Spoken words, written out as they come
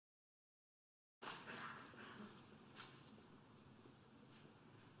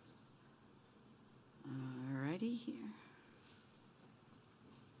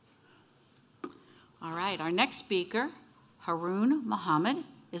right, our next speaker, Haroon Mohammad,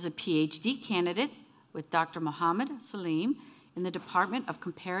 is a PhD candidate with Dr. Mohammad Salim in the Department of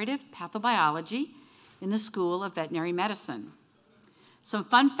Comparative Pathobiology in the School of Veterinary Medicine. Some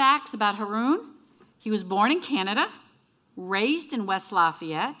fun facts about Haroon. He was born in Canada, raised in West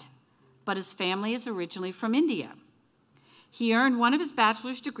Lafayette, but his family is originally from India. He earned one of his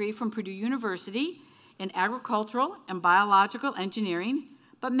bachelor's degree from Purdue University in agricultural and biological engineering,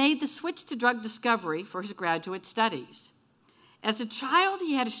 but made the switch to drug discovery for his graduate studies. As a child,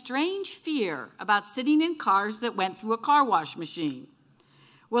 he had a strange fear about sitting in cars that went through a car wash machine.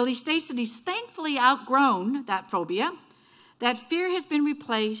 Well, he states that he's thankfully outgrown that phobia. That fear has been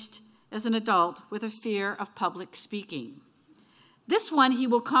replaced as an adult with a fear of public speaking. This one he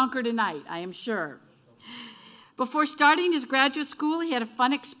will conquer tonight, I am sure. Before starting his graduate school, he had a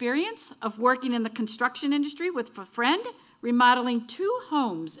fun experience of working in the construction industry with a friend, remodeling 2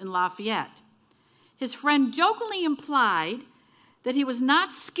 homes in Lafayette. His friend jokingly implied that he was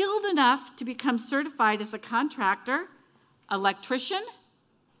not skilled enough to become certified as a contractor, electrician,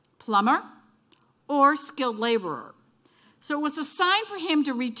 plumber, or skilled laborer. So it was a sign for him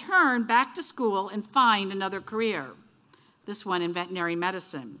to return back to school and find another career, this one in veterinary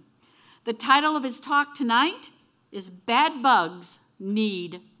medicine. The title of his talk tonight is Bad Bugs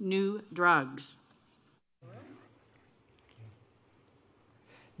Need New Drugs.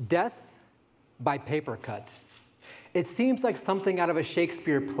 Death by paper cut. It seems like something out of a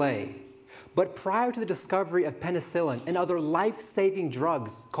Shakespeare play, but prior to the discovery of penicillin and other life-saving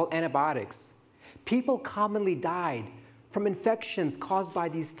drugs called antibiotics, people commonly died from infections caused by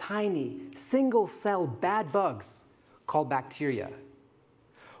these tiny, single-cell bad bugs called bacteria.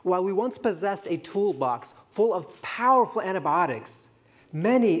 While we once possessed a toolbox full of powerful antibiotics,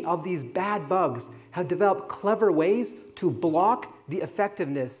 many of these bad bugs have developed clever ways to block the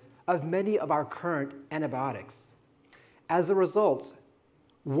effectiveness of many of our current antibiotics. As a result,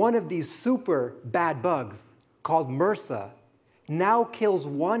 one of these super bad bugs, called MRSA, now kills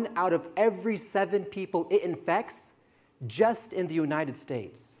 1 out of every 7 people it infects just in the United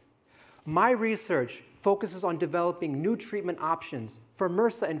States. My research focuses on developing new treatment options for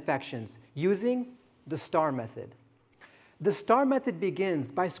MRSA infections using the STAR method. The STAR method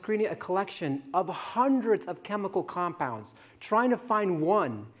begins by screening a collection of hundreds of chemical compounds, trying to find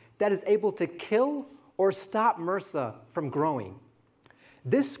one that is able to kill or stop MRSA from growing.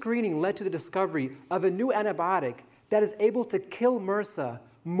 This screening led to the discovery of a new antibiotic that is able to kill MRSA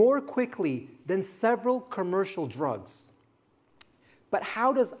more quickly than several commercial drugs. But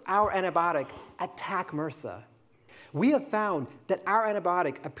how does our antibiotic attack MRSA? We have found that our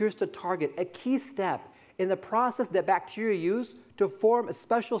antibiotic appears to target a key step in the process that bacteria use to form a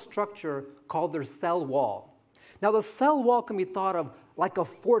special structure called their cell wall. Now, the cell wall can be thought of like a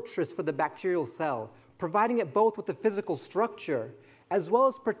fortress for the bacterial cell, providing it both with the physical structure as well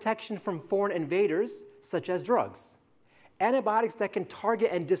as protection from foreign invaders, such as drugs. Antibiotics that can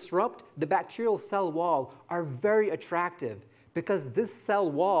target and disrupt the bacterial cell wall are very attractive because this cell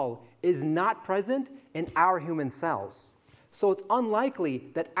wall is not present in our human cells. So it's unlikely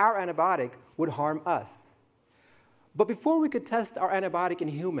that our antibiotic would harm us. But before we could test our antibiotic in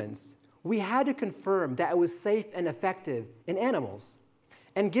humans, we had to confirm that it was safe and effective in animals.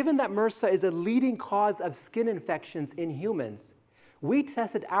 And given that MRSA is a leading cause of skin infections in humans, we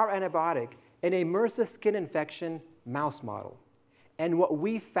tested our antibiotic in a MRSA skin infection mouse model. And what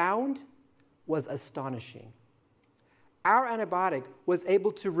we found was astonishing. Our antibiotic was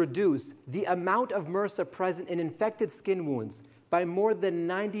able to reduce the amount of MRSA present in infected skin wounds by more than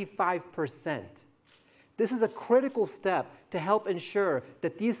 95%. This is a critical step to help ensure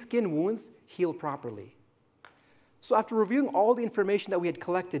that these skin wounds heal properly. So after reviewing all the information that we had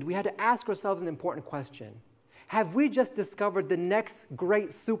collected, we had to ask ourselves an important question. Have we just discovered the next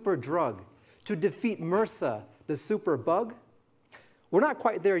great super drug to defeat MRSA, the super bug? We're not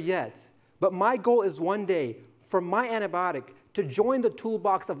quite there yet, but my goal is one day for my antibiotic to join the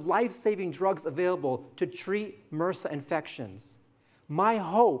toolbox of life-saving drugs available to treat MRSA infections. My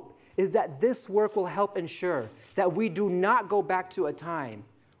hope is that this work will help ensure that we do not go back to a time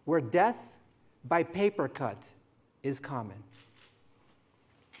where death by paper cut is common.